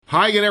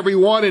Hi again,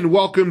 everyone, and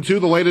welcome to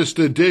the latest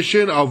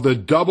edition of the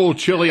Double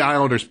Chili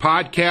Islanders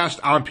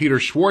podcast. I'm Peter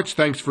Schwartz.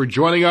 Thanks for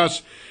joining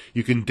us.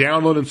 You can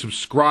download and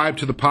subscribe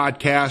to the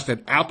podcast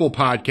at Apple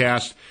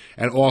Podcasts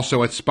and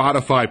also at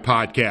Spotify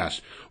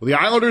Podcasts. Well, the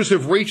Islanders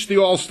have reached the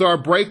All-Star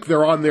break.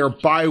 They're on their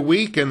bye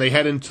week, and they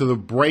head into the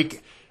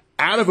break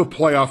out of a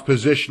playoff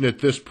position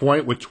at this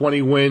point with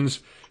 20 wins,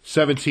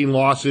 17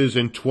 losses,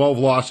 and 12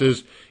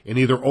 losses in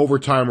either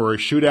overtime or a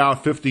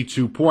shootout,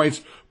 52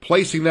 points,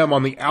 placing them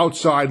on the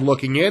outside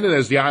looking in. And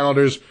as the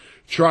Islanders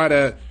try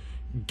to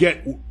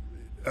get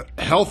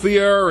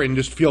healthier and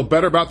just feel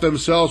better about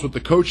themselves with the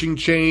coaching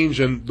change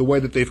and the way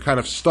that they've kind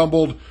of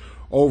stumbled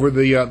over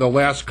the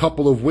last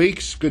couple of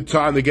weeks, good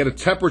time to get a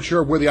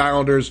temperature of where the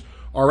Islanders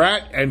are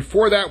at. And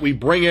for that, we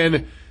bring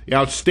in the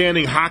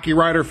outstanding hockey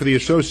writer for the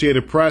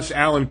Associated Press,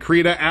 Allan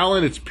Kreda.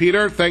 Allan, it's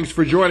Peter. Thanks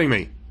for joining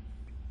me.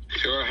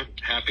 Sure.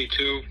 Happy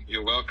to.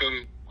 You're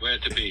welcome.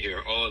 Glad to be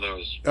here. All of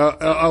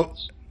those.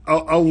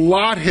 A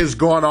lot has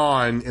gone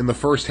on in the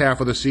first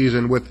half of the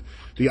season with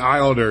the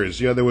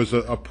Islanders. You know, there was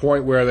a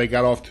point where they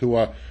got off to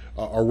a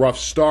rough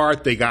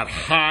start. They got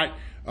hot,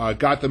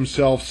 got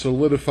themselves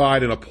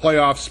solidified in a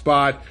playoff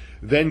spot.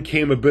 Then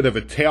came a bit of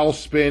a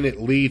tailspin.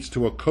 It leads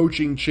to a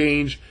coaching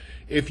change.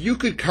 If you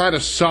could kind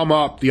of sum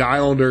up the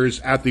Islanders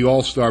at the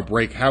All-Star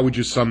break, how would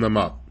you sum them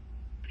up?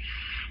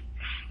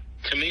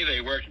 To me, they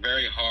worked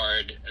very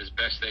hard as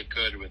best they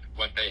could with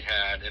what they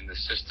had in the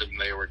system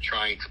they were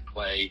trying to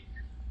play.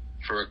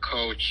 For a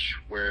coach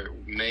where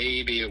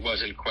maybe it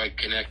wasn't quite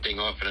connecting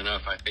often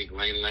enough, I think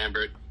Lane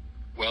Lambert,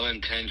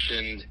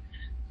 well-intentioned,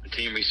 the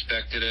team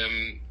respected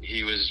him.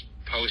 He was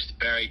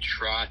post-Barry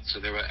Trotz, so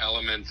there were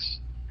elements,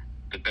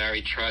 the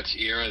Barry Trotz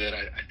era, that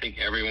I think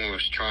everyone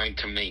was trying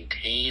to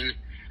maintain.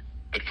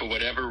 But for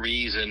whatever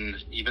reason,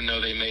 even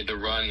though they made the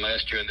run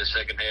last year in the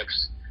second half,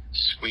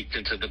 squeaked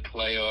into the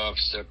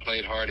playoffs,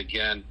 played hard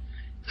again,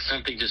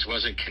 something just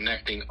wasn't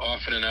connecting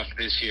often enough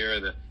this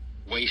year. The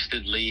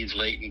wasted leads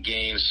late in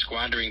games,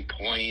 squandering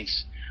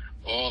points,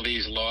 all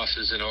these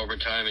losses in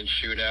overtime and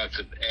shootouts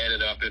have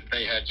added up. If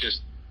they had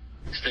just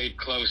stayed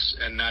close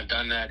and not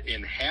done that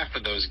in half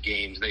of those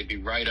games, they'd be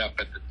right up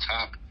at the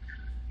top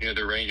near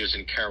the Rangers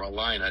in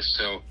Carolina.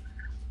 So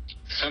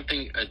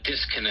a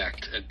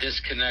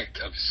disconnect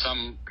of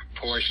some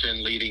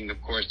proportion, leading,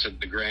 of course, to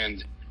the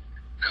grand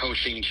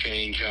coaching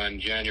change on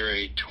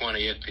January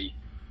 20th, the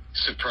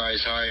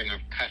surprise hiring of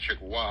Patrick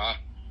Roy,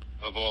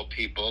 of all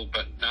people,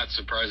 but not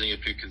surprising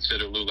if you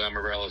consider Lou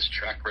Lamoriello's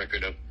track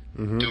record of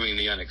doing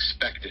the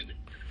unexpected.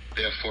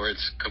 Therefore,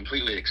 it's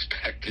completely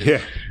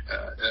expected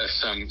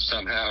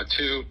somehow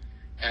too,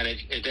 and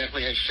it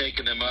definitely has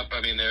shaken them up.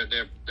 I mean,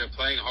 they're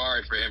playing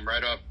hard for him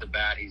right off the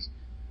bat.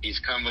 He's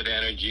come with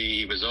energy.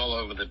 He was all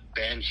over the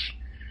bench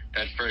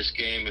that first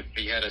game. If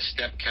he had a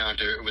step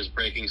counter, it was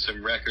breaking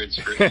some records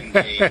for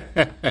in-game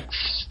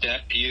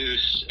step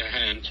use,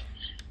 and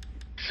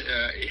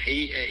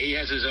he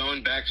has his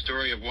own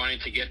backstory of wanting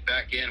to get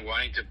back in,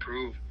 wanting to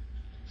prove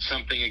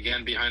something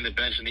again behind the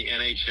bench in the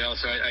NHL.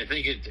 So I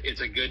think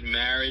it's a good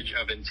marriage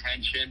of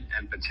intention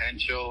and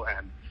potential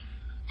and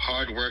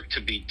hard work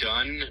to be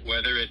done,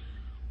 whether it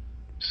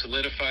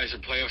solidifies a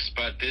playoff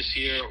spot this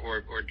year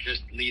or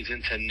just leads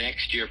into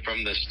next year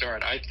from the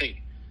start. I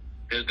think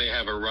that they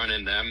have a run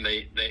in them.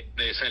 They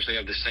essentially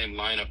have the same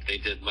lineup they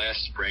did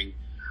last spring,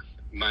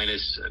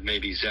 minus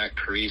maybe Zach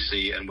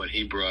Parise and what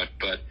he brought,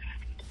 but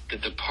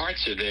the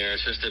parts are there.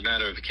 It's just a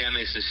matter of, can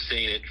they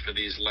sustain it for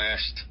these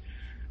last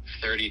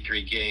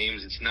 33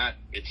 games?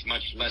 It's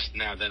much less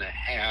now than a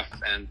half,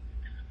 and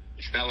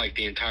it's not like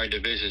the entire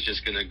division is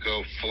just going to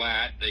go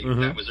flat.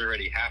 That was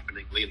already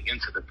happening leading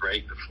into the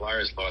break. The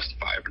Flyers lost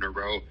 5 in a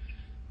row.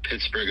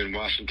 Pittsburgh and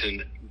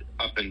Washington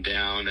up and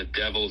down. The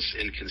Devils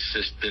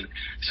inconsistent.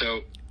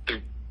 So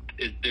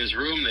there's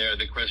room there.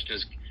 The question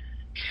is,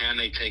 can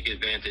they take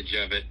advantage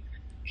of it?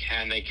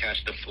 Can they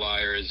catch the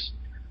Flyers?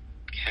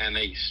 Can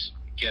they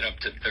get up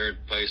to third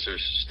place or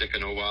stick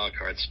in a wild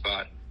card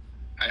spot?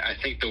 I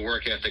think the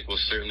work ethic will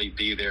certainly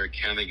be there.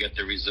 Can they get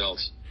the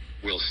results?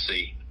 We'll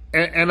see.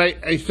 And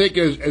I think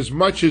as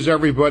much as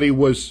everybody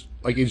was,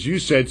 like as you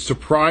said,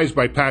 surprised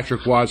by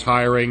Patrick Roy's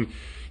hiring,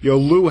 you know,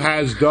 Lou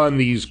has done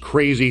these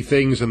crazy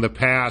things in the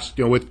past,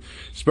 you know,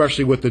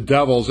 especially with the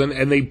Devils,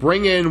 and they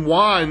bring in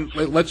Juan.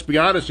 Let's be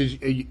honest,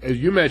 as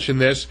you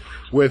mentioned this,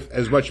 with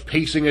as much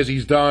pacing as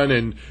he's done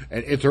and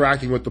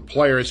interacting with the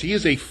players, he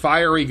is a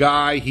fiery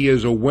guy. He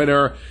is a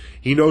winner.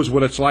 He knows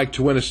what it's like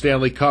to win a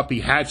Stanley Cup. He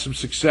had some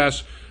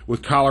success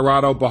with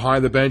Colorado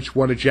behind the bench,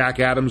 won a Jack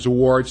Adams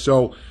Award.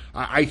 So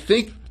I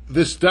think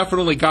this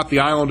definitely got the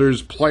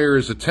Islanders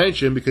players'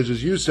 attention because,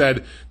 as you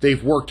said,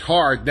 they've worked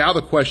hard. Now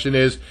the question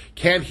is,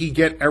 can he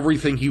get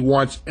everything he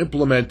wants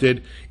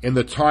implemented in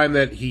the time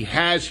that he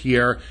has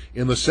here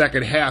in the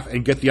second half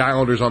and get the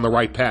Islanders on the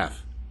right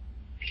path?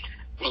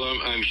 Well,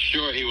 I'm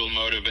sure he will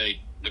motivate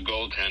the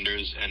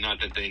goaltenders, and not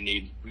that they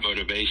need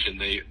motivation.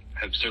 They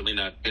have certainly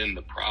not been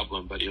the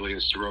problem, but Ilya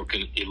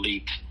Sorokin,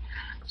 elite.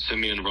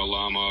 Semyon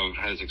Varlamov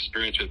has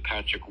experience with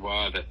Patrick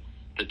Roy.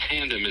 The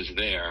tandem is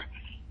there.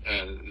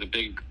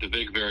 The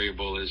big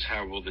variable is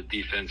how will the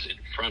defense in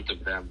front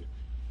of them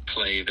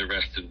play the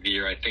rest of the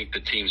year. I think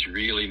the team's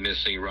really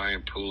missing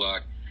Ryan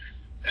Pulak,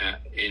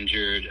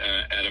 injured,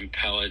 Adam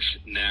Pellich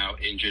now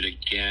injured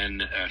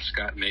again,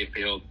 Scott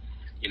Mayfield,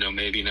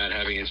 maybe not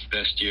having his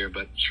best year,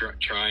 but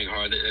trying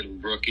hard.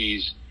 And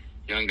rookies,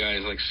 young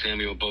guys like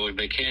Samuel Bullard,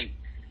 they can't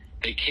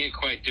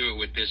quite do it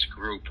with this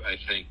group. I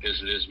think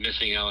there's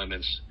missing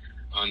elements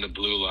on the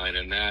blue line,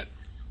 and that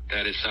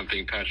is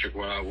something Patrick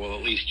Roy will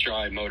at least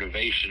try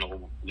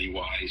motivationally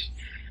wise.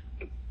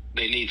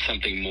 They need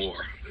something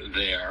more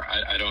there.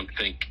 I don't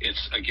think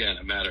it's, again,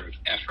 a matter of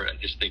effort. I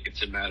just think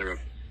it's a matter of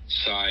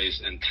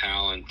size and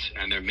talent,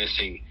 and they're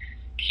missing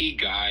key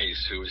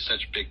guys who are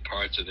such big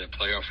parts of their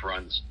playoff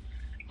runs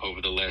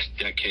over the last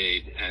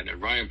decade.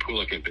 And Ryan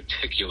Pulak in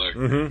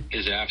particular,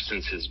 his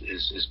absence,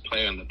 his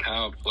play on the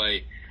power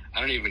play,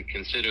 I don't even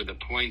consider the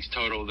points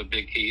total the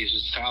big key. He's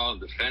just solid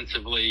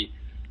defensively.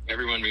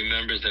 Everyone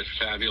remembers that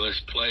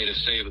fabulous play to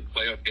save the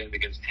playoff game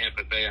against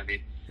Tampa Bay. I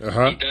mean,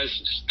 he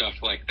does stuff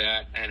like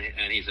that, and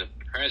he's a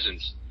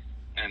presence,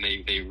 and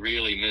they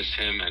really miss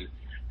him. And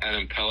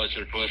Adam Pellich,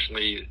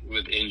 unfortunately,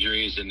 with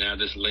injuries, and now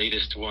this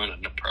latest one,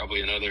 and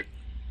probably another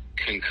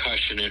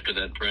concussion after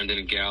that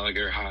Brendan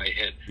Gallagher high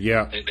hit.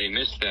 Yeah, they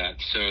missed that.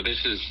 So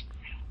this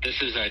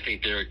is I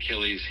think their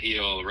Achilles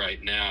heel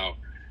right now.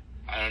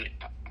 I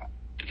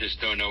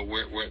just don't know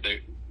where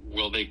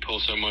will they pull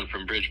someone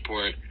from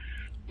Bridgeport.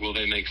 Will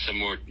they make some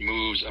more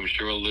moves? I'm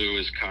sure Lou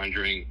is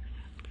conjuring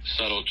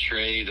subtle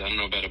trades. I don't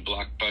know about a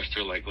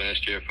blockbuster like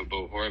last year for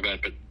Bo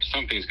Horvat, but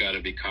something's got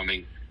to be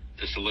coming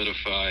to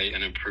solidify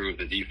and improve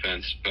the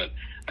defense. But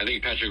I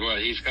think Patrick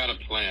Roy, he's got a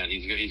plan.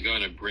 He's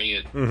going to bring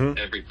it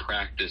every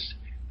practice.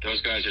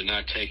 Those guys are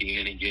not taking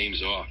any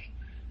games off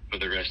for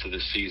the rest of the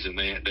season.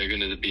 They're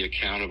going to be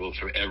accountable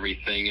for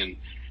everything, and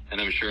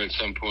I'm sure at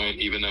some point,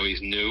 even though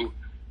he's new,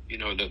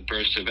 the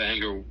bursts of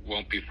anger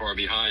won't be far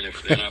behind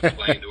if they're not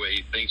playing the way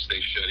he thinks they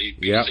should.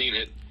 We've seen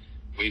it.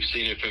 We've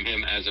seen it from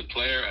him as a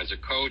player, as a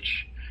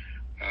coach.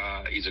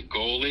 He's a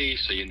goalie,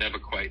 so you never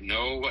quite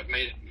know what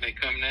may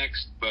come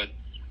next. But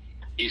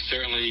he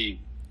certainly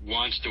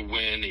wants to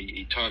win.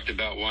 He talked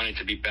about wanting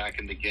to be back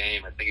in the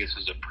game. I think this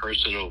is a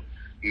personal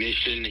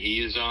mission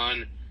he is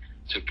on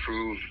to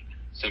prove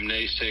some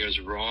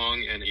naysayers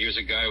wrong. And here's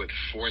a guy with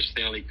 4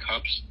 Stanley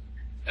Cups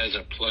as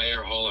a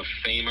player, Hall of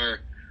Famer.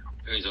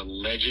 He's a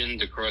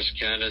legend across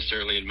Canada,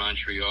 certainly in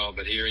Montreal,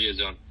 but here he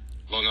is on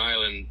Long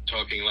Island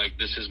talking like,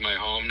 this is my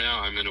home now.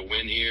 I'm going to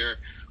win here.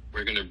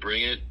 We're going to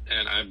bring it,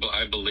 and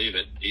I believe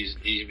it.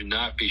 He would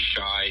not be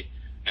shy,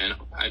 and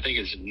I think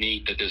it's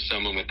neat that there's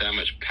someone with that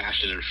much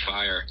passion and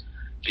fire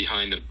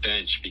behind the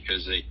bench,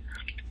 because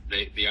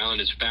the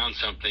Islanders found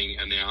something,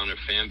 and the Islander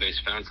fan base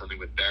found something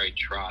with Barry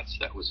Trotz.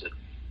 That was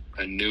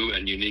a new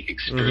and unique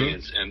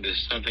experience, and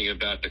there's something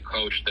about the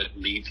coach that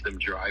leads them,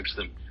 drives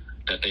them,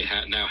 that they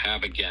now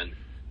have again.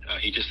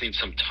 He just needs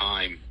some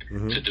time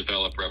to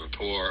develop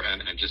rapport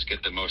and just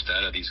get the most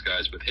out of these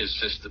guys with his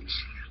systems.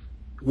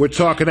 We're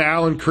talking to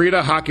Allan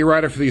Kreda, hockey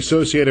writer for the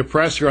Associated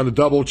Press, here on the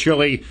Double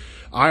Chili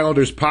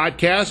Islanders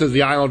podcast, as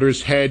the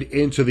Islanders head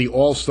into the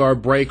All-Star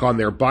break on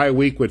their bye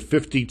week with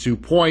 52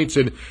 points.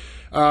 And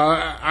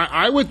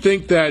I would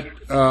think that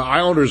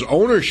Islanders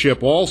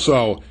ownership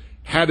also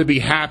had to be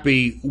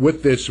happy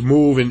with this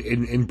move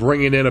in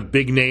bringing in a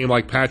big name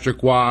like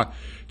Patrick Roy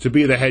to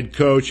be the head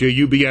coach.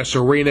 UBS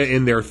Arena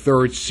in their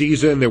 3rd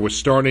season. There was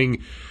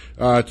starting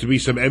to be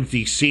some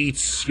empty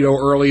seats,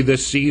 early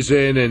this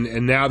season,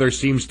 and now there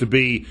seems to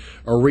be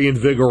a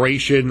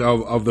reinvigoration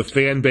of the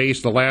fan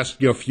base. The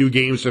last few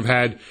games have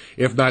had,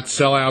 if not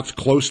sellouts,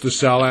 close to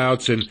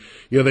sellouts, and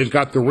they've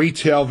got the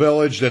retail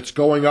village that's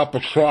going up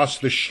across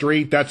the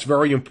street. That's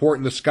very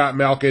important to Scott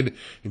Malkin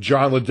and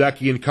John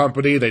Ledecky and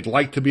company. They'd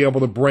like to be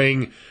able to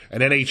bring an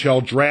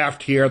NHL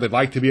draft here. They'd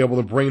like to be able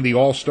to bring the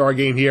All-Star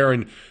game here,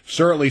 and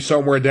certainly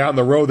somewhere down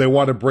the road they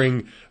want to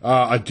bring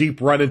a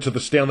deep run into the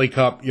Stanley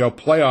Cup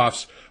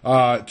playoffs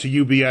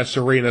to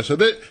UBS Arena. So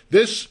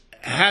this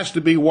has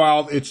to be,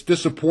 while it's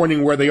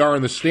disappointing where they are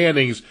in the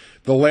standings,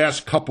 the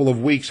last couple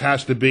of weeks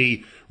has to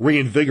be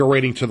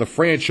reinvigorating to the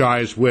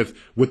franchise with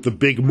the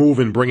big move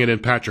in bringing in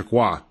Patrick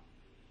Roy.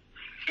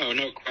 Oh,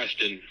 no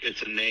question.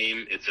 It's a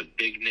name. It's a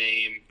big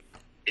name.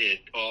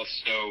 It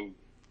also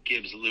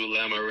gives Lou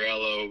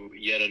Lamoriello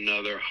yet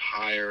another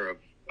hire of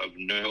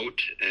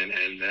note,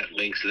 and that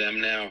links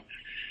them now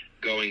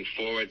going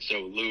forward. So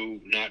Lou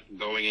not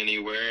going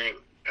anywhere.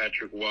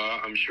 Patrick Roy,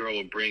 I'm sure,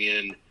 will bring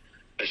in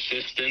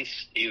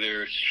assistants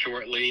either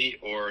shortly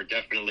or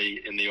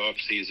definitely in the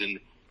offseason,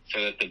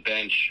 so that the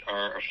bench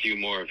are a few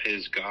more of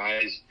his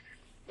guys,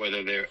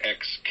 whether they're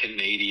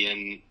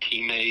ex-Canadian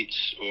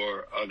teammates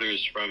or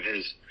others from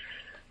his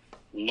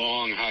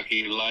long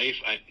hockey life.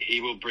 He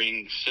will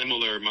bring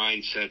similar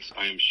mindsets,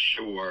 I'm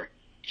sure,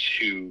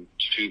 to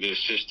the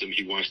system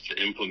he wants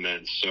to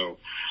implement. So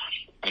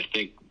I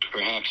think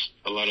perhaps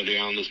a lot of the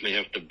Islanders may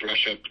have to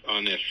brush up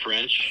on their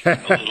French a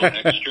little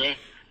extra,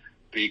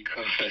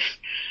 because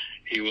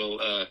he will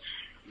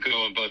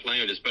go in both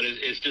languages. But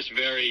it's just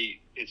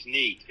it's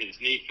neat. It's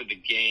neat for the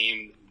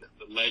game.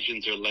 the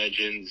legends are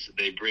legends.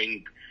 They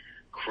bring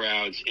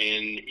crowds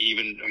in.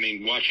 Even, I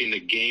mean, watching the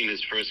game,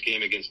 his first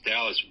game against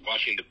Dallas,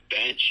 watching the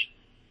bench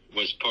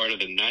was part of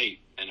the night.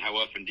 And how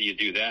often do you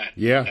do that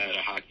at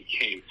a hockey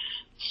game?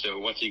 So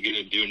what's he going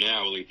to do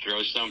now? Will he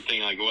throw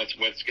something? Like, what's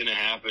going to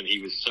happen?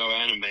 He was so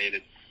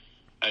animated.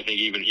 I think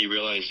even he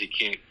realized he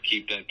can't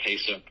keep that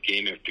pace up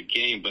game after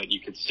game, but you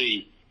could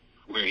see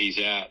where he's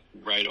at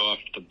right off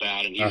the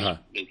bat, and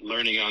he's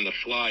learning on the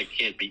fly.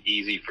 Can't be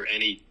easy for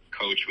any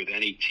coach with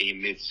any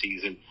team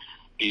mid-season.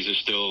 These are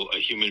still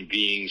human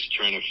beings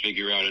trying to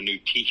figure out a new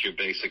teacher,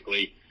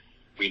 basically.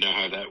 We know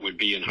how that would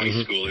be in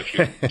high school if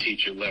your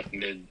teacher left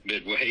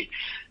midway.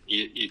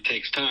 It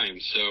takes time.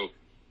 So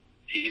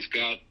he's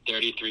got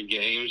 33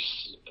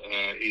 games.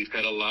 He's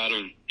got a lot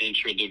of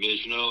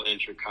intra-divisional,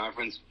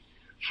 intra-conference,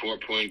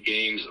 4-point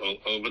games all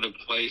over the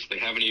place. They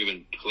haven't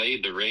even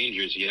played the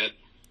Rangers yet.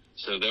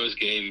 So those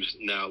games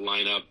now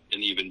line up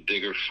in even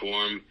bigger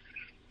form.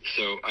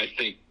 So I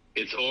think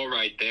it's all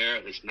right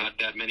there. There's not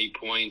that many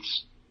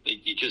points.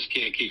 You just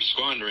can't keep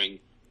squandering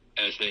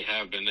as they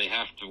have been. They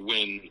have to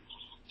win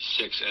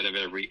 6 out of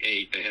every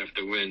 8. They have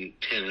to win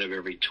 10 out of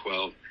every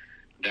 12,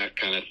 that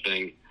kind of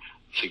thing,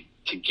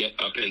 to get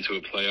up into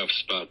a playoff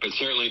spot. But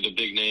certainly the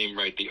big name,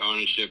 right, the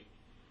ownership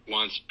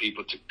wants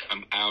people to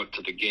come out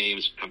to the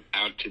games, come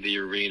out to the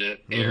arena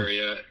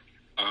area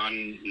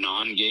on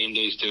non-game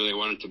days too. They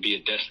want it to be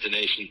a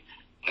destination.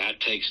 That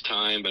takes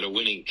time, but a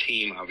winning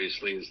team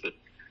obviously is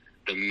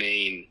the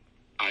main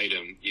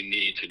item. You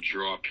need to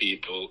draw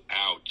people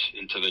out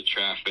into the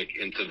traffic,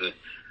 into the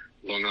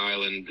Long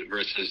Island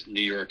versus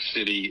New York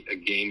City a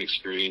game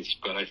experience.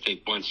 But I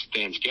think once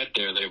fans get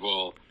there, they've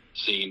all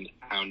seen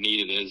how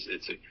neat it is.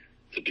 It's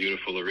a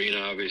beautiful arena,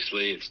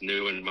 obviously. It's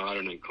new and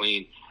modern and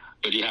clean,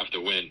 but you have to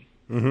win.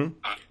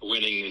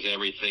 Winning is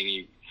everything.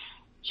 You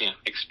can't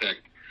expect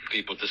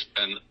people to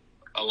spend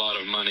a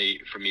lot of money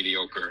for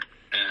mediocre,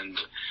 and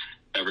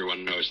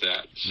everyone knows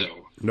that.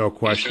 So no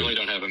question. You certainly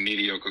don't have a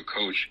mediocre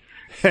coach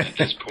at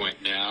this point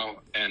now.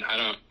 And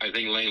I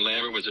think Lane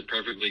Lambert was a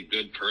perfectly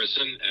good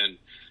person and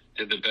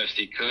did the best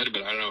he could,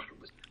 but I don't know if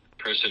it was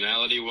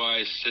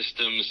personality-wise,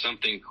 systems,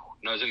 something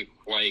doesn't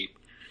quite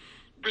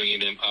bringing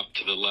them up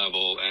to the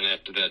level. And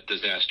after that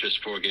disastrous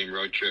 4-game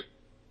road trip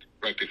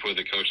right before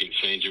the coaching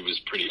change, it was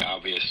pretty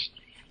obvious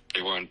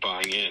they weren't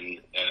buying in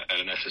at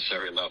a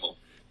necessary level.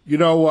 You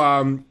know,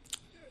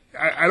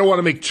 I don't want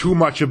to make too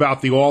much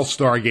about the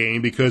All-Star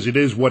game because it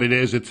is what it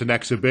is. It's an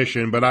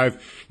exhibition. But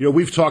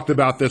we've talked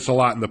about this a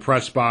lot in the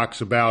press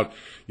box about,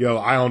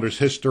 Islanders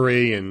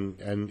history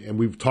and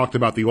we've talked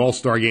about the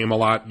All-Star game a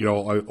lot,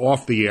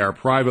 off the air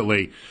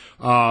privately.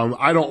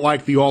 I don't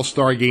like the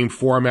All-Star game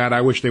format.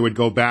 I wish they would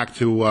go back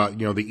to,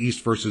 the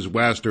East versus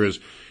West, or as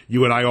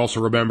you and I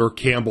also remember,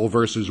 Campbell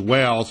versus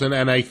Wales.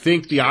 And I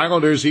think the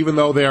Islanders, even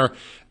though they're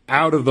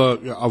out of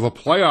a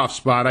playoff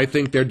spot, I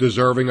think they're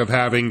deserving of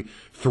having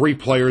 3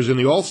 players in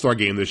the All-Star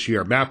game this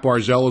year. Matt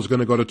Barzal is going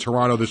to go to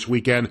Toronto this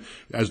weekend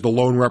as the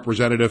lone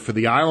representative for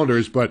the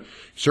Islanders, but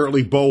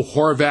certainly Bo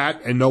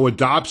Horvat and Noah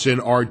Dobson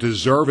are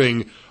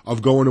deserving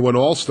of going to an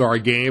All-Star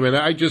game. And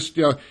I just,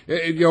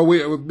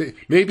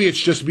 maybe it's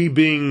just me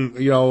being,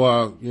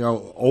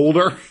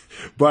 older,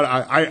 but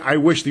I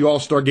wish the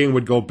All-Star game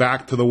would go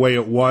back to the way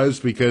it was,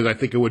 because I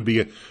think it would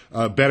be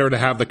better to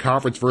have the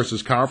conference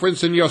versus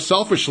conference. And,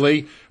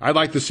 selfishly, I'd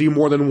like to see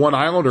more than one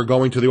Islander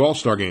going to the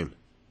All-Star game.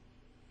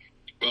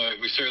 Well,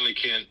 we certainly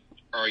can't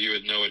argue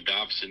with Noah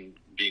Dobson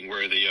being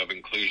worthy of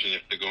inclusion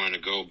if they're going to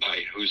go by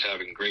who's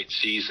having great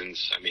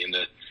seasons. I mean,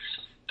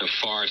 the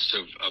farce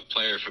of a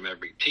player from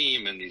every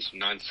team and these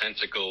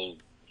nonsensical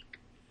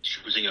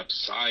choosing up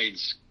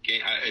sides.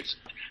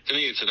 To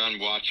me, it's an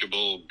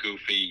unwatchable,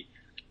 goofy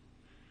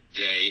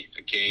day,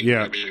 a game,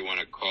 whatever you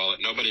want to call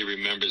it. Nobody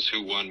remembers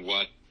who won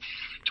what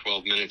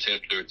 12 minutes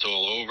after it's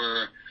all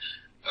over.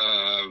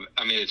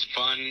 I mean, it's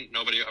fun.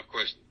 Nobody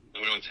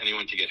wants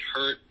anyone to get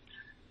hurt,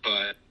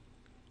 but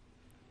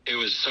it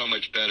was so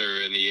much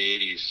better in the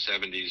 80s,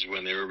 70s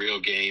when there were real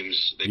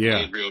games. They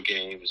played real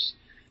games.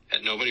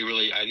 And I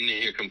didn't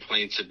hear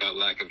complaints about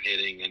lack of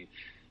hitting,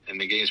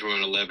 and the games were on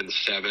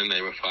 11-7.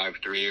 They were 5-3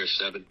 or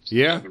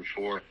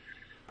 7-4.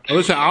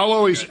 Listen, I'll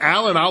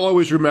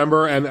always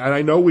remember, and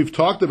I know we've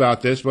talked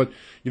about this, but,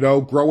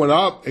 growing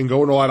up and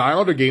going to a lot of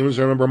Islander games,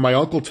 I remember my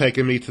uncle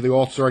taking me to the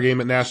All-Star game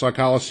at Nassau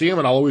Coliseum,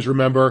 and I'll always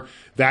remember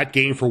that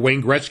game for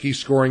Wayne Gretzky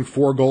scoring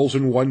 4 goals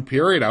in one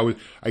period.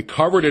 I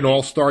covered an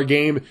All-Star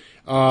game,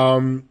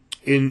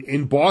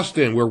 in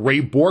Boston where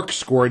Ray Bourque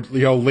scored,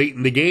 late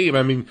in the game.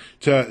 I mean,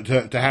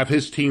 to have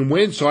his team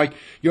win. So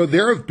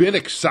there have been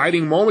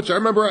exciting moments. I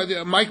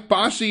remember Mike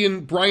Bossy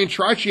and Brian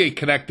Trottier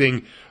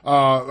connecting,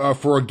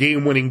 for a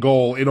game-winning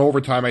goal in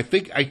overtime. I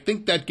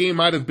think that game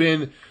might have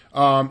been,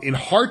 in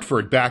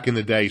Hartford back in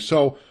the day.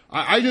 So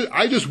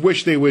I just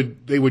wish they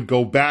would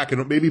go back,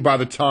 and maybe by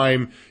the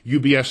time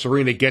UBS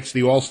Arena gets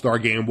the All-Star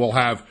game, we'll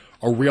have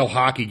a real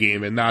hockey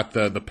game and not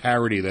the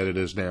parody that it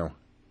is now.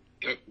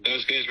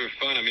 Those games were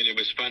fun. I mean, it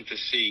was fun to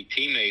see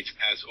teammates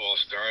as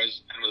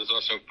all-stars, and it was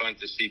also fun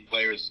to see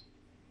players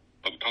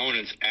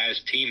opponents as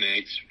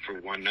teammates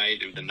for one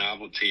night. Of the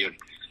novelty of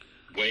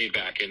way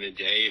back in the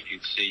day, if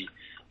you'd see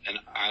an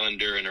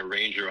Islander and a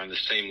Ranger on the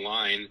same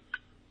line,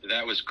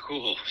 that was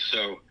cool.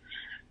 So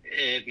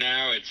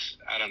now it's,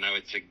 I don't know,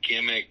 it's a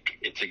gimmick.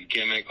 It's a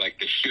gimmick. Like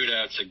the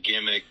shootout's a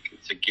gimmick.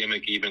 It's a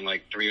gimmick. Even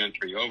like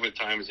 3-on-3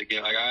 overtime is a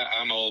gimmick. Like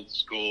I'm old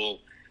school.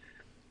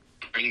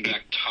 Bring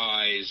back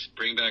ties.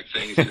 Bring back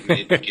things that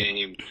made the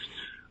game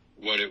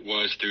what it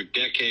was through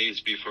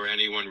decades before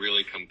anyone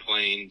really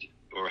complained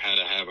or had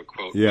to have a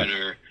quote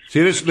winner.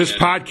 See, this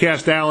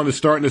podcast, Allan, is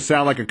starting to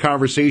sound like a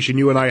conversation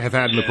you and I have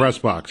had in the press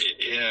box.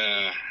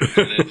 Yeah.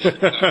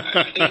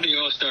 I think the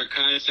All-Star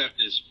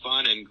concept is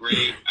fun and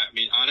great. I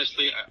mean,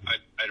 honestly,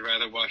 I'd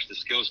rather watch the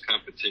skills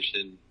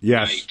competition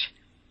night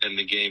than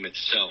the game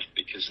itself,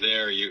 because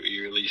there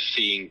you're at least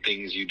seeing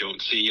things you don't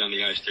see on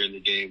the ice during the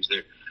games.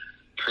 Their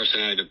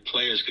personality of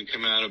players could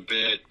come out a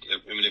bit.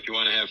 I mean, if you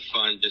want to have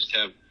fun, just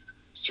have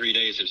 3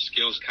 days of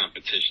skills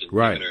competition.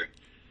 Right.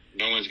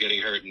 No one's getting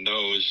hurt in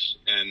those,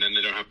 and then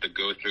they don't have to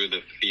go through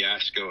the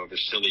fiasco of a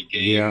silly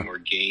game or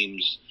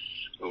games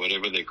or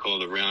whatever they call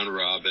the round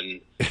robin.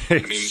 I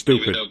mean,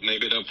 stupid.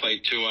 Maybe they'll play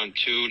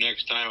 2-on-2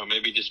 next time, or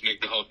maybe just make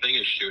the whole thing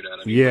a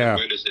shootout. I mean,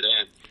 where does it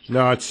end?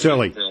 No, it's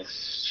silly.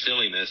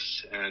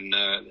 Silliness, and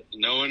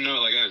no one knows.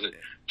 Like I said,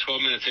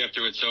 12 minutes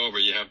after it's over,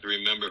 you have to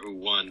remember who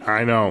won.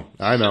 I know.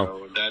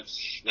 So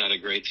that's not a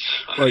great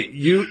sign. But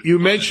you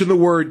mentioned the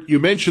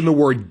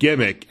word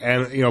gimmick,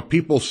 and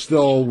people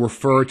still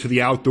refer to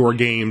the outdoor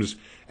games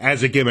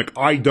as a gimmick.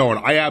 I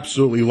don't. I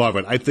absolutely love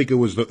it. I think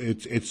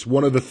it's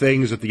one of the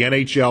things that the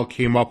NHL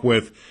came up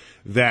with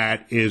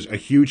that is a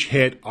huge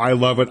hit. I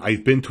love it.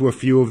 I've been to a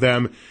few of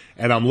them,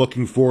 and I'm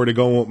looking forward to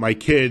going with my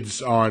kids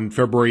on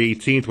February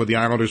 18th when the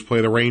Islanders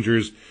play the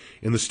Rangers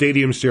in the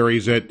Stadium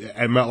Series at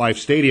MetLife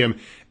Stadium.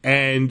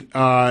 And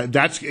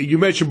you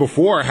mentioned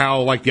before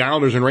how like the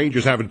Islanders and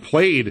Rangers haven't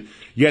played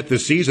yet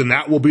this season.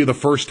 That will be the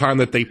first time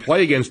that they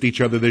play against each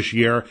other this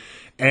year.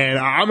 And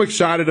I'm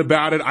excited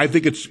about it. I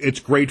think it's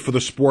great for the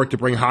sport to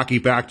bring hockey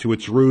back to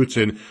its roots.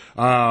 And,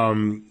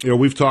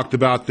 we've talked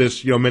about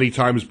this, many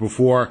times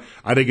before.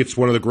 I think it's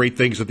one of the great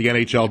things that the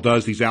NHL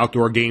does, these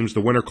outdoor games,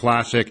 the Winter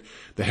Classic,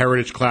 the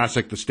Heritage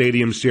Classic, the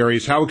Stadium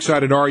Series. How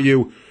excited are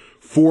you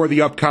for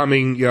the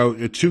upcoming,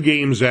 2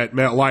 games at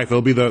MetLife?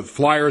 It'll be the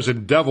Flyers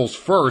and Devils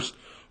first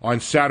on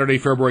Saturday,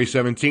 February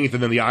 17th,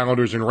 and then the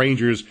Islanders and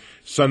Rangers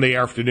Sunday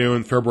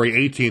afternoon, February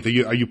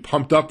 18th. Are you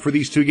pumped up for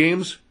these 2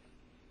 games?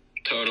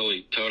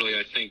 Totally.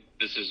 I think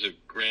this is a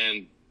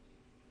grand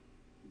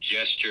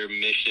gesture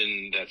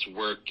mission that's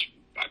worked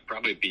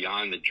probably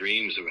beyond the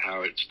dreams of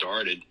how it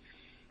started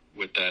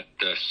with that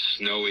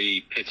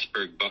snowy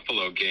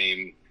Pittsburgh-Buffalo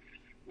game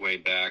way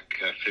back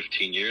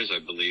 15 years, I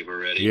believe,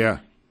 already. Yeah.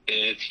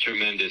 It's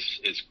tremendous.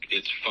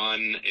 It's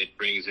fun. It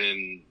brings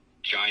in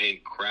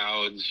giant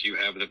crowds. You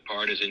have the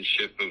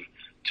partisanship of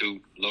 2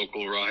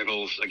 local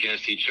rivals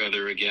against each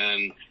other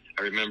again.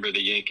 I remember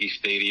the Yankee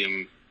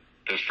Stadium,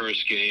 the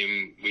first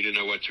game, we didn't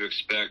know what to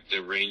expect. The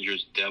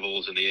Rangers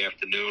Devils in the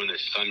afternoon, the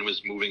sun was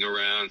moving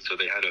around, so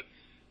they had to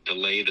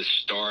delay the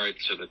start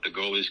so that the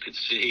goalies could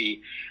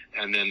see.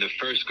 And then the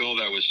first goal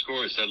that was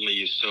scored, suddenly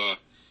you saw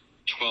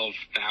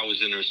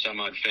 12,000 or some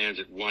odd fans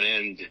at one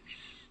end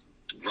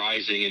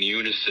rising in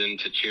unison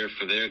to cheer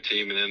for their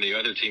team, and then the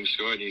other team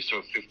scored, and you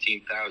saw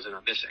 15,000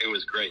 on this. It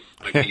was great.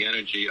 Like the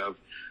energy of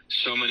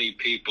so many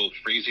people,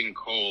 freezing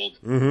cold,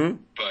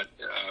 but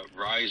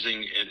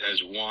rising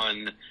as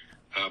one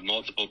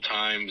multiple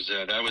times.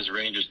 That was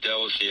Rangers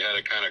Devils. You had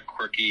a kind of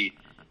quirky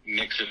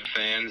mix of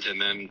fans,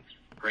 and then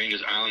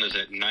Rangers Islanders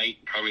at night,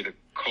 probably the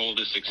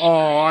coldest experience.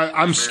 Oh,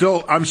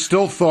 I'm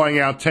still thawing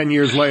out 10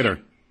 years later.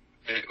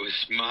 It was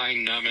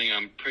mind-numbing.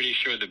 I'm pretty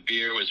sure the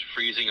beer was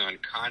freezing on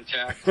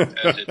contact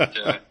as it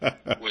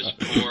was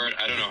poured.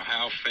 I don't know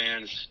how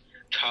fans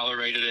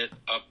tolerated it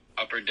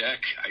upper deck.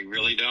 I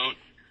really don't.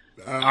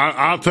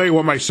 I'll tell you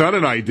what my son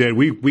and I did.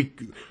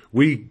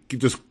 We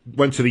just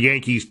went to the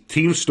Yankees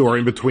team store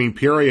in between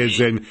periods,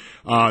 and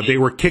they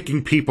were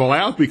kicking people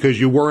out because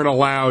you weren't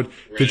allowed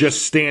to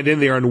just stand in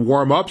there and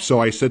warm up.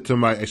 So I said to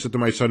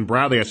my son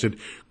Bradley, I said,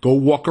 go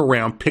walk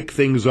around, pick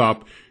things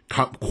up,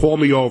 call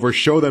me over,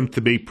 show them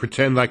to me,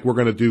 pretend like we're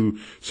going to do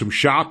some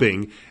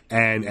shopping,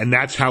 and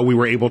that's how we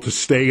were able to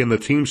stay in the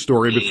team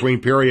store in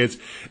between periods.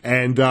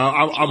 And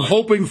I'm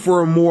hoping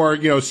for a more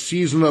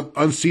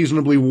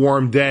unseasonably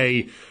warm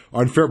day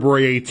on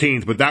February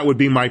 18th, but that would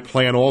be my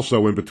plan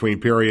also in between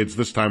periods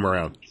this time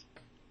around.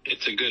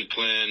 It's a good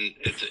plan.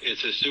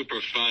 It's a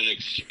super fun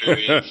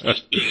experience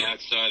just being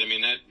outside. I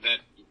mean, that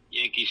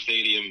Yankee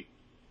Stadium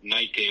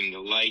night game, the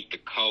light, the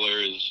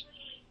colors,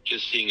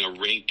 just seeing a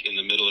rink in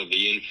the middle of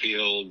the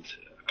infield,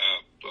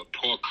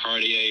 Paul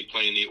Cartier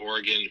playing the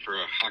organ for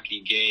a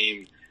hockey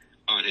game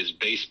on his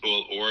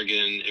baseball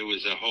organ. It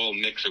was a whole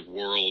mix of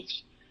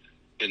worlds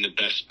in the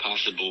best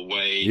possible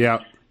way. Yeah.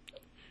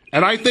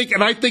 And I think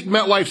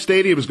MetLife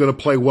Stadium is going to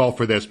play well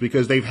for this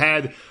because they've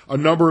had a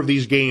number of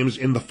these games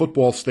in the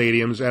football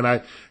stadiums. And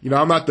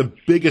I'm not the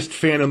biggest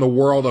fan in the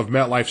world of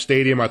MetLife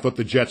Stadium. I thought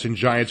the Jets and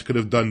Giants could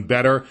have done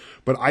better,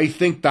 but I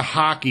think the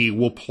hockey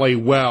will play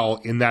well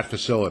in that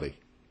facility.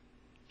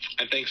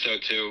 I think so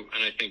too,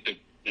 and I think the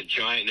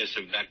giantness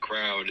of that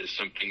crowd is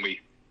something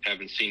we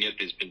haven't seen yet.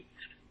 There's been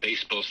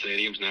baseball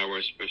stadiums now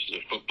versus a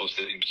football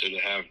stadium, so to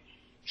have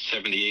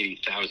 70,000,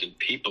 80,000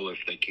 people, if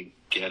they can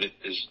get it,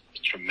 is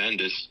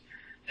tremendous.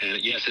 And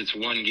yes, it's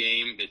one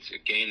game. It's a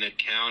game that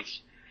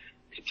counts.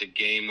 It's a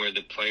game where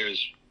the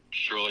players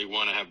surely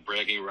want to have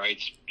bragging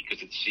rights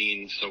because it's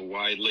seen so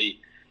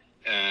widely.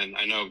 And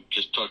I know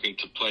just talking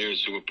to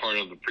players who were part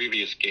of the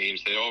previous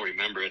games, they all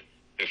remember it.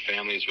 Their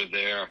families were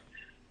there.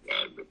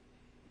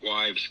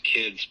 Wives,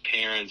 kids,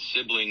 parents,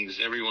 siblings,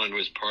 everyone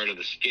was part of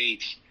the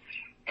skates.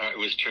 It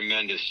was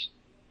tremendous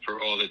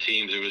for all the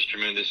teams. It was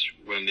tremendous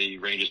when the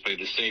Rangers played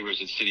the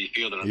Sabres at Citi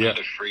Field on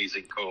another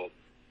freezing cold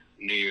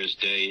New Year's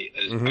Day,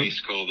 as ice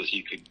cold as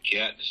you could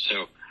get.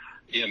 So,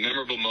 yeah,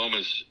 memorable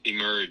moments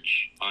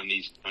emerge on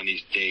these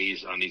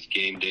days, on these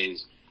game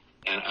days,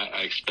 and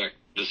I expect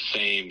the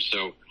same.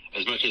 So,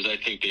 as much as I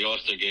think the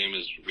All-Star game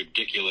is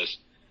ridiculous,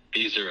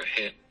 these are a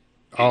hit.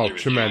 These are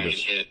tremendous. A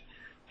giant hit.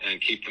 And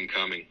keep them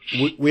coming.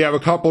 We have a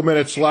couple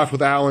minutes left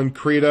with Allan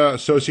Kreda,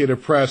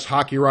 Associated Press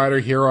hockey writer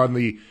here on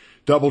the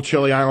Double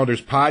Chili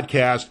Islanders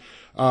podcast.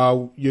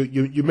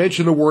 You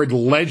mentioned the word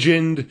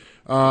legend,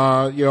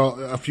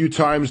 a few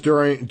times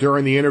during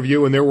the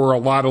interview, and there were a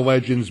lot of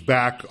legends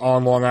back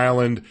on Long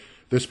Island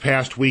this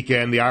past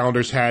weekend. The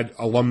Islanders had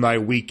Alumni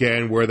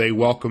Weekend where they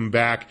welcomed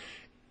back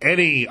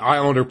any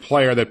Islander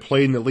player that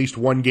played in at least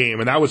one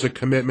game, and that was a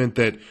commitment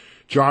that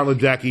John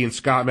Ledecky and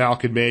Scott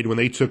Malkin made when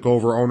they took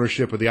over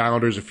ownership of the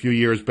Islanders a few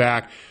years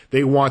back.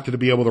 They wanted to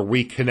be able to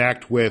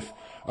reconnect with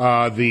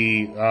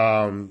the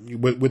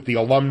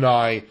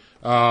alumni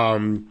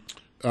and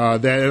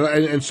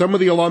some of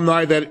the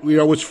alumni that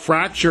was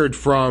fractured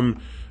from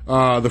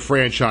the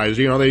franchise.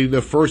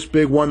 The first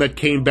big one that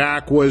came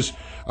back was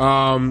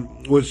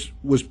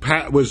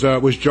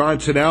John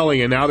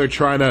Tonelli, and now they're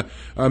trying to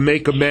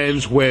make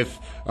amends with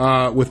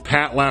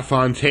Pat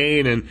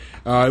LaFontaine, and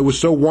it was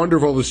so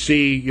wonderful to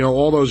see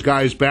all those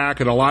guys back,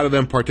 and a lot of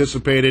them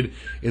participated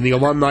in the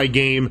alumni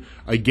game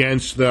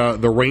against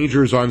the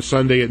Rangers on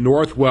Sunday at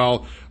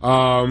Northwell.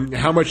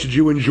 How much did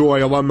you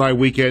enjoy Alumni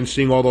Weekend,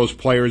 seeing all those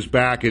players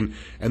back, and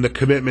the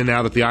commitment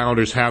now that the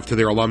Islanders have to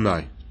their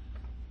alumni?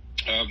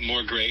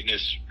 More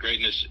greatness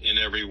in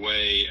every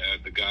way.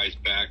 The guys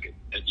back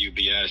at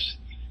UBS,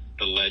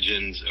 the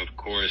legends, of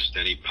course,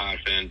 Denny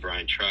Potvin,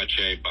 Brian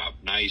Trottier, Bob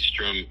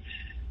Nystrom.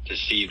 To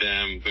see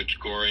them, Butch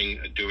Goring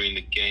doing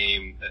the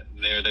game,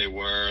 there they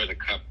were, the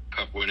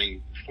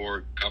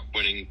four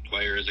cup-winning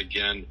players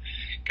again,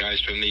 guys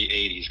from the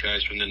 80s,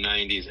 guys from the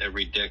 90s,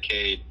 every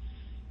decade,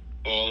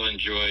 all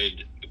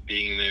enjoyed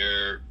being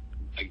there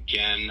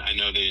again. I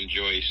know they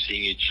enjoy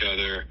seeing each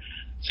other,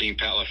 seeing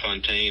Pat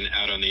LaFontaine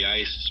out on the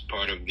ice as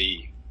part of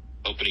the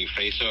opening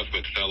face-off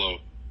with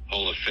fellow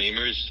Hall of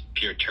Famers,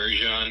 Pierre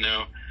Turgeon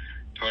now,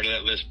 part of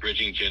that list,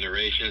 bridging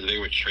generations. They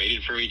were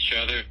traded for each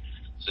other.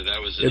 So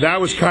that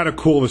was kind of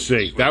cool to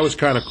see. That was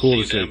kind of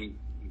cool to see. Them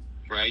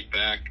right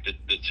back,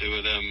 the two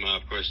of them.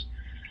 Of course,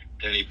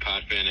 Denny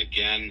Potvin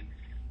again,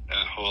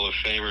 Hall of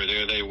Famer.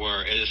 There they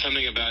were. There's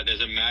something about, there's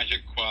a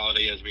magic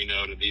quality, as we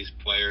know, to these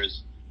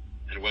players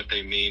and what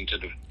they mean to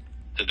the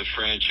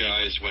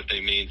franchise, what they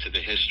mean to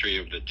the history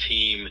of the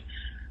team.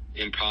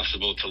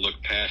 Impossible to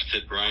look past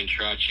it. Brian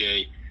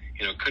Trottier,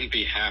 couldn't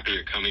be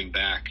happier coming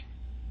back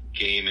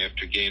game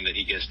after game that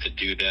he gets to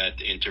do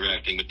that,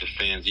 interacting with the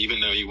fans, even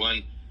though he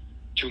won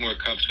 2 more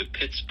cups with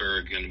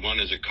Pittsburgh and 1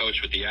 as a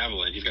coach with the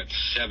Avalanche. He's got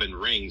 7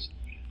 rings.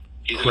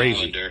 He's Crazy. An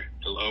Islander.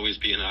 He'll always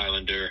be an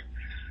Islander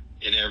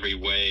in every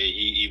way.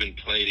 He even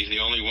played, he's the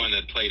only one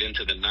that played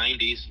into the 90s.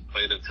 He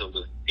played until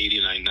the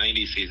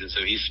 89-90 season,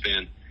 so he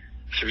spent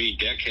 3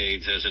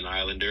 decades as an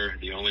Islander,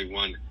 the only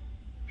one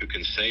who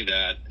can say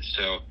that.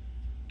 So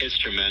it's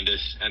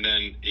tremendous. And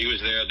then he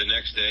was there the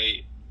next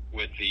day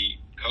with the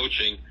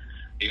coaching,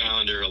 the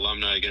Islander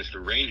alumni against the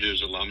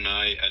Rangers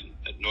alumni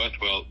at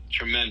Northwell.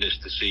 Tremendous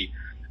to see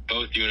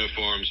both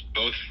uniforms,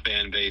 both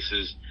fan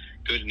bases,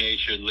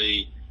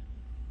 good-naturedly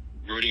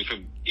rooting for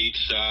each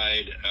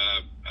side.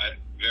 A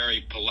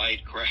very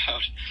polite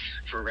crowd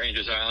for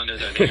Rangers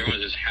Islanders. I think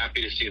everyone was just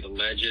happy to see the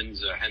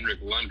legends.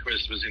 Henrik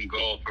Lundqvist was in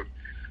goal for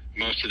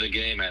most of the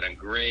game. Adam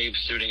Graves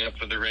suiting up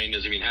for the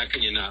Rangers. I mean, how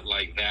can you not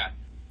like that?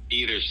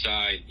 Either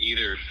side,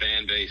 either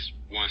fan base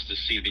wants to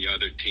see the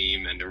other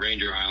team, and the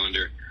Ranger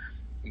Islander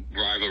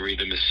rivalry,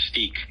 the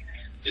mystique,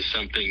 is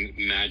something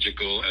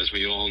magical, as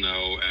we all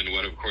know, and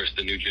what, of course,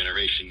 the new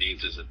generation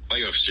needs is a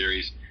playoff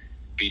series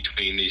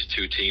between these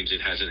two teams. It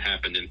hasn't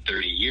happened in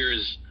 30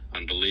 years.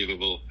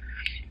 Unbelievable.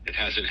 It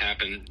hasn't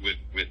happened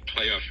with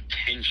playoff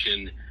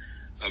tension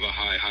of a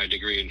high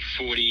degree in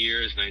 40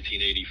 years.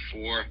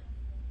 1984,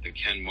 the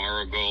Ken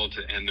Morrow goal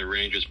to end the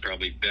Rangers'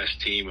 probably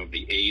best team of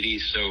the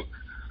 80s. So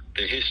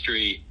the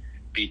history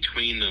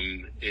between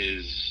them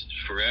is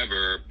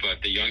forever,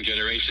 but the young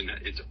generation,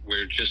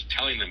 we're just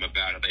telling them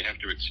about it. They have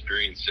to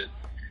experience it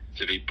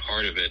to be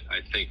part of it, I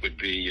think would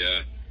be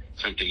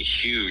something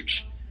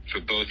huge for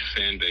both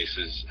fan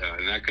bases.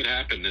 And that could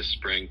happen this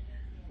spring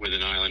with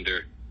an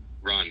Islander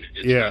run.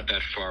 It's not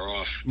that far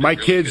off. My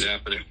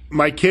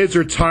kids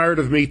are tired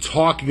of me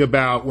talking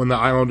about when the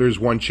Islanders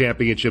won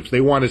championships.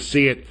 They want to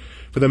see it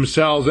for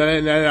themselves,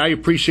 and I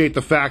appreciate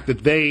the fact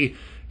that they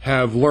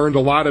have learned a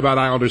lot about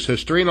Islanders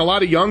history, and a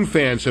lot of young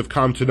fans have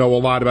come to know a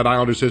lot about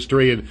Islanders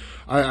history. And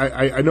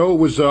I know it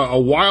was a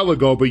while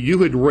ago, but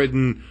you had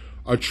written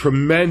a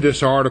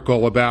tremendous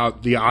article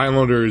about the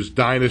Islanders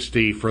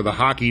dynasty for the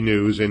Hockey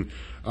News, and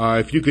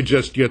if you could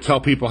just tell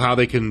people how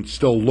they can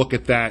still look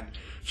at that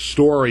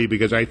story,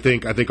 because I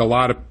think a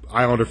lot of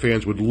Islander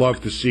fans would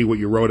love to see what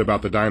you wrote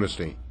about the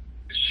dynasty.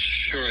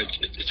 Sure,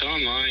 it's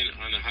online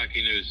on the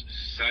Hockey News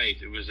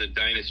site. It was a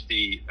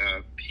dynasty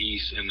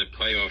piece in the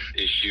playoff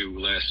issue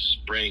last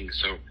spring,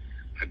 so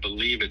I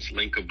believe it's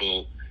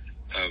linkable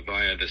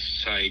via the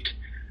site.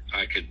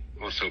 I could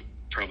also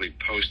probably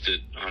post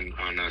it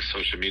on a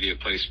social media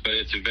place, but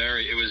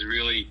it was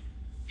really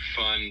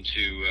fun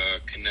to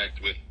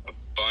connect with a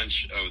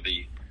bunch of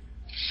the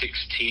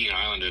 16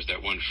 Islanders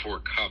that won 4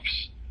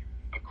 cups.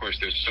 Of course,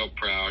 they're so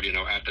proud.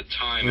 At the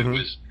time, it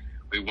was,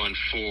 we won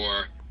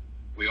 4.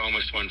 We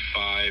almost won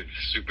 5,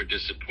 super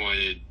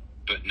disappointed.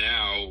 But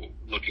now,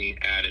 looking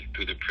at it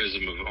through the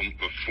prism of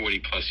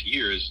 40-plus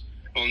years,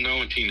 well,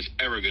 no team's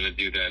ever going to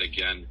do that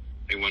again.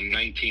 They won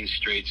 19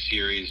 straight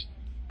series.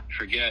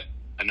 Forget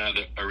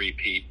a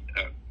repeat.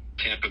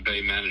 Tampa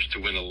Bay managed to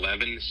win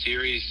 11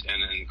 series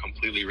and then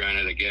completely ran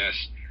out of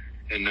gas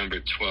in number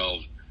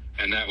 12.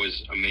 And that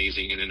was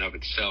amazing in and of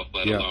itself,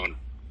 let alone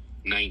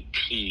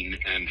 19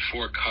 and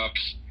 4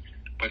 cups.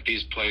 What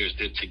these players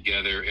did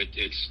together,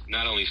 it's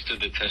not only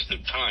stood the test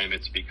of time,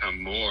 it's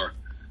become more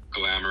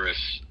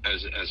glamorous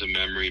as a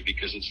memory,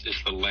 because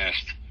it's the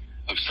last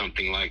of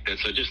something like that.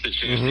 So just a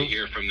chance to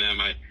hear from them.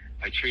 I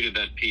treated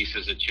that piece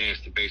as a chance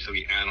to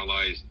basically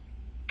analyze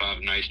Bob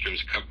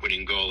Nystrom's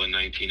cup-winning goal in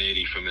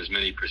 1980 from as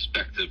many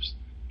perspectives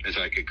as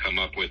I could come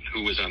up with.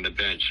 Who was on the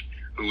bench?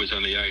 Who was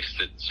on the ice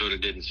that sort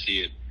of didn't see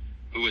it?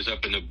 Who was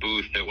up in the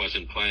booth that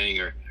wasn't playing?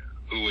 Or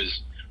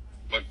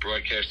what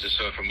broadcaster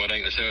saw from what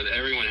angle? So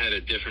everyone had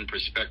a different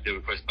perspective.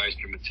 Of course,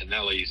 Nystrom and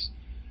Tonelli's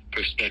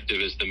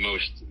perspective is the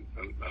most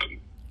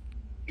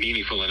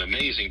meaningful and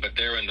amazing, but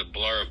they're in the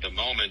blur of the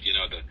moment.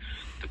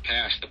 The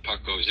pass, the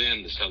puck goes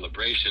in, the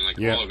celebration,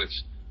 all of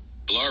it's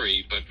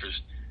blurry. But for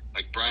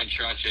Brian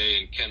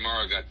Trottier and Ken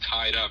Morrow got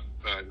tied up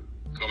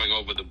going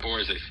over the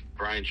boards.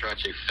 Brian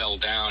Trottier fell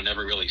down,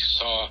 never really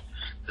saw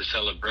the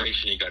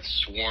celebration. He got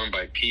swarmed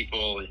by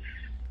people.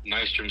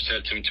 Nystrom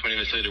said to him 20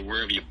 minutes later, "Where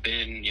have you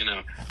been?"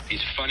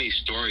 These funny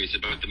stories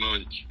about the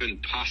moment that you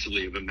couldn't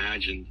possibly have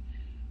imagined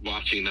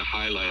watching the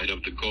highlight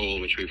of the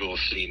goal, which we've all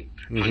seen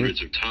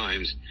hundreds of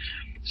times.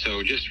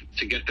 So just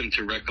to get them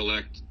to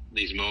recollect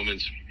these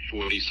moments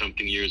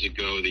 40-something years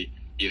ago, the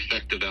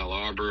effect of Al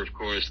Arbor, of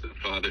course, the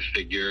father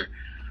figure,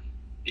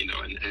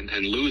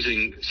 and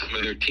losing some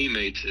of their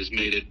teammates has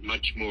made it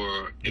much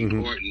more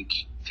important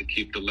to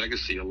keep the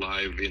legacy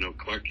alive.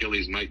 Clark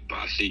Gillies, Mike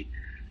Bossy,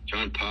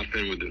 John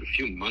Potvin, with a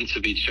few months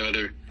of each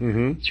other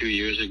 2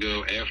 years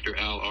ago after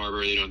Al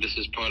Arbor. This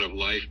is part of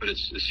life, but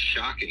it's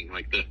shocking.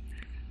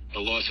 The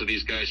loss of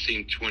these guys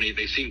seem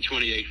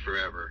 28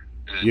 forever.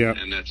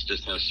 And that's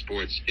just how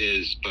sports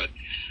is. But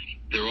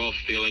they're all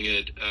feeling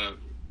it.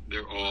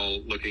 They're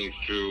all looking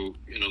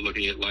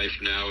at life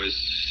now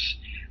as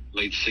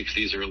late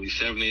 60s, early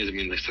 70s. I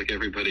mean, it's like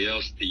everybody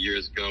else, the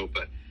years go.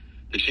 But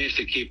the chance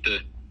to keep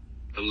the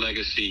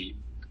legacy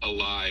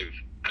alive,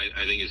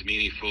 I think, is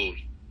meaningful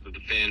for the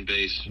fan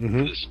base, for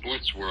the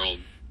sports world.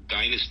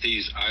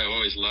 Dynasties, I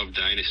always love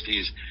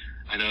dynasties.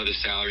 I know the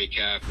salary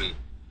cap, and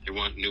they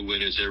want new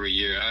winners every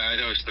year.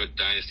 I always thought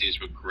dynasties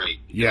were great.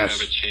 You don't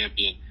have a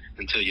champion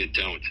until you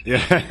don't.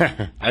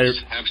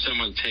 Have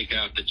someone take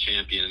out the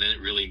champion, and then it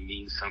really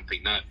means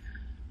something, not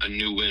a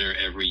new winner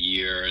every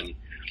year. And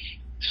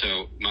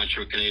so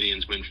Montreal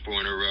Canadiens win 4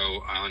 in a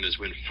row. Islanders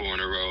win 4 in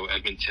a row.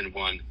 Edmonton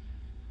won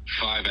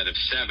 5 out of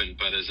 7.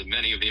 But as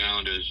many of the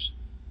Islanders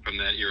from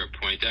that era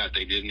point out,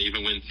 they didn't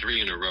even win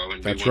 3 in a row,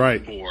 and we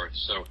won 4.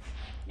 So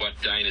what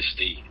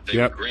dynasty? They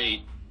were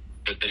great,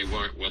 but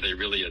were they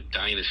really a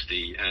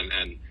dynasty?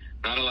 And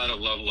not a lot of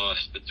love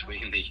lost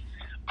between the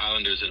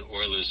Islanders and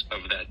Oilers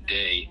of that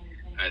day.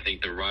 I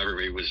think the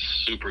rivalry was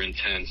super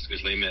intense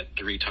because they met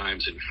 3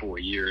 times in 4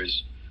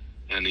 years.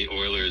 And the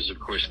Oilers, of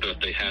course,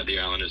 thought they had the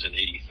Islanders in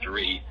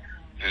 '83,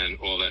 and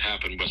all that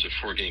happened was a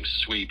 4-game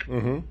sweep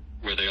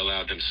where they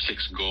allowed them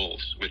 6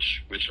 goals,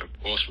 which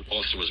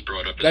also was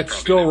brought up. That's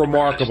still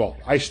remarkable.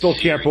 I still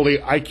can't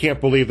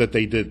believe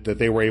that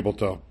they were able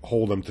to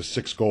hold them to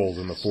 6 goals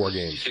in the 4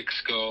 games.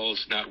 6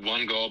 goals, not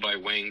 1 goal by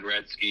Wayne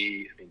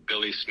Gretzky. I think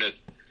Billy Smith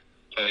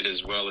played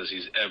as well as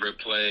he's ever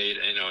played.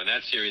 And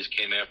that series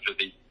came after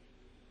the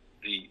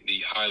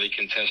highly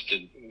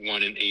contested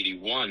one in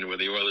 '81, where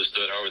the Oilers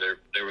thought,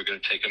 they were going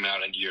to take them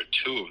out in year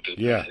 2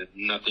 of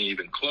nothing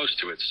even close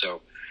to it.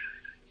 So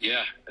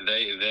Yeah,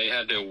 they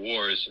had their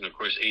wars, and of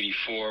course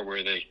 '84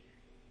 where they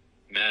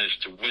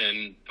managed to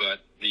win, but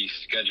the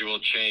schedule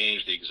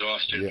changed, the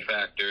exhaustion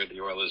factor.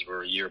 The Oilers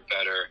were a year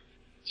better.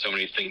 So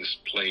many things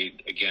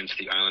played against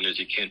the Islanders.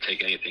 You can't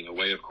take anything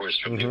away, of course,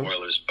 from the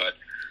Oilers, but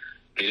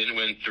they didn't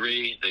win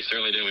 3. They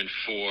certainly didn't win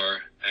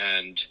 4,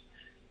 and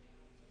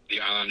the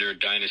Islander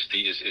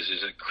dynasty is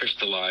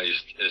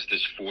crystallized as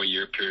this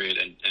 4-year period,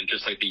 and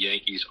just like the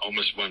Yankees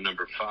almost won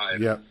number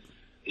 5,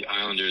 the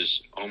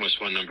Islanders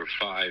almost won number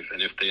 5,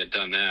 and if they had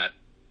done that,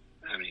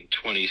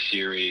 20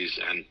 series,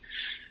 and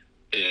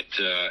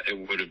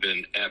it would have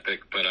been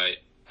epic. But I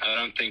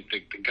don't think the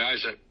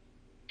guys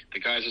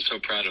are so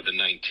proud of the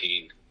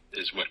 19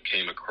 is what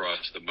came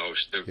across the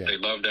most. They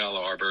loved Al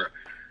Arbor,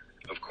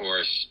 of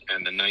course,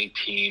 and the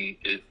 19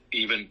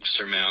 even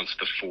surmounts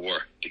the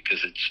 4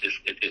 because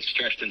it's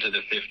stretched into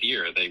the 5th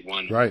year. They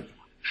won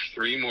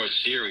 3 more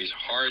series,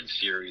 hard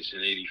series in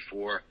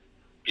 '84,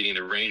 beating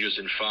the Rangers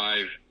in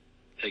 5,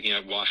 taking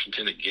out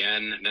Washington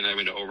again, and then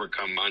having to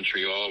overcome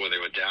Montreal where they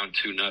were down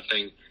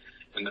 2-0.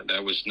 And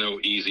that was no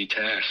easy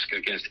task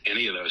against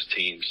any of those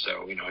teams.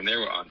 So, and they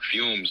were on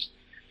fumes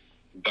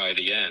by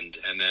the end.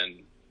 And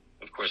then,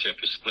 of course,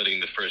 after splitting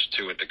the first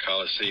 2 at the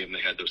Coliseum,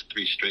 they had those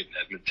 3 straight in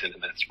Edmonton,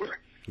 and that's where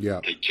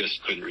they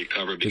just couldn't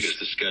recover because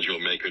the schedule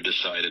maker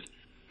decided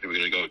they were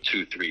going to go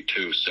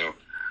 2-3-2. So,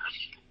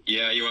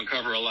 you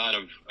uncover a lot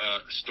of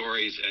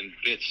stories and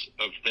bits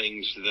of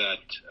things that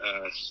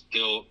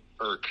still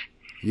irk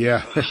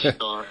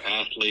star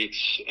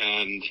athletes,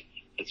 and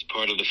it's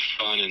part of the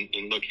fun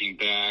in looking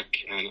back.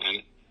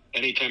 And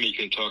anytime you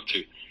can talk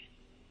to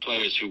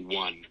players who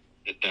won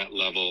at that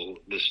level,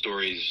 the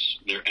stories,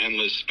 they're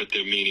endless, but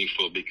they're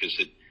meaningful because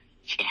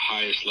it's the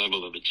highest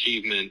level of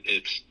achievement.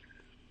 It's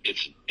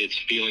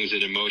feelings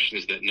and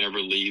emotions that never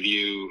leave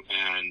you,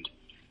 and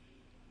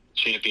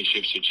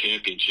championships are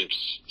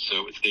championships.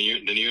 So it's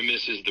the near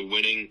misses, the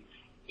winning,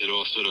 it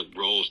all sort of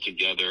rolls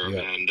together,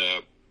 and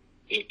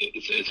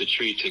it's a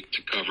treat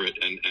to cover it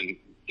and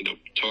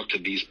talk to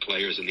these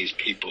players and these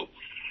people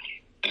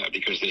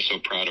because they're so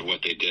proud of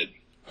what they did.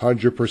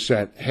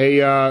 100%.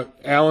 Hey,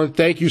 Allan,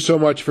 thank you so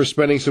much for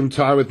spending some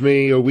time with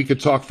me. We could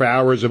talk for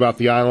hours about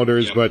the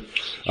Islanders, but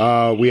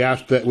we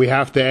have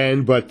to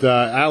end. But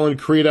Allan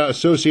Kreda,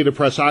 Associated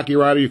Press hockey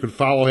writer, you can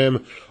follow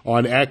him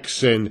on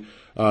X and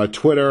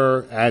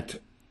Twitter at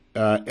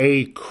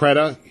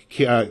Kreda,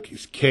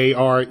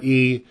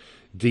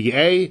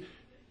 Kreda.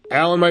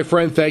 Allan, my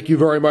friend, thank you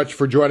very much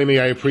for joining me.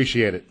 I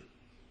appreciate it.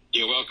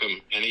 You're welcome.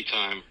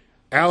 Anytime.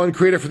 Allan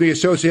Kreda from the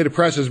Associated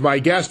Press is my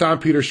guest. I'm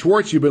Peter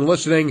Schwartz. You've been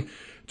listening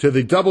to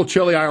the Double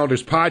Chili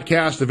Islanders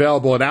podcast,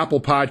 available at Apple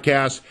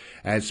Podcasts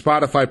and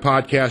Spotify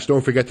Podcasts.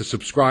 Don't forget to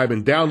subscribe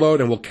and download,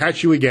 and we'll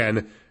catch you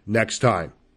again next time.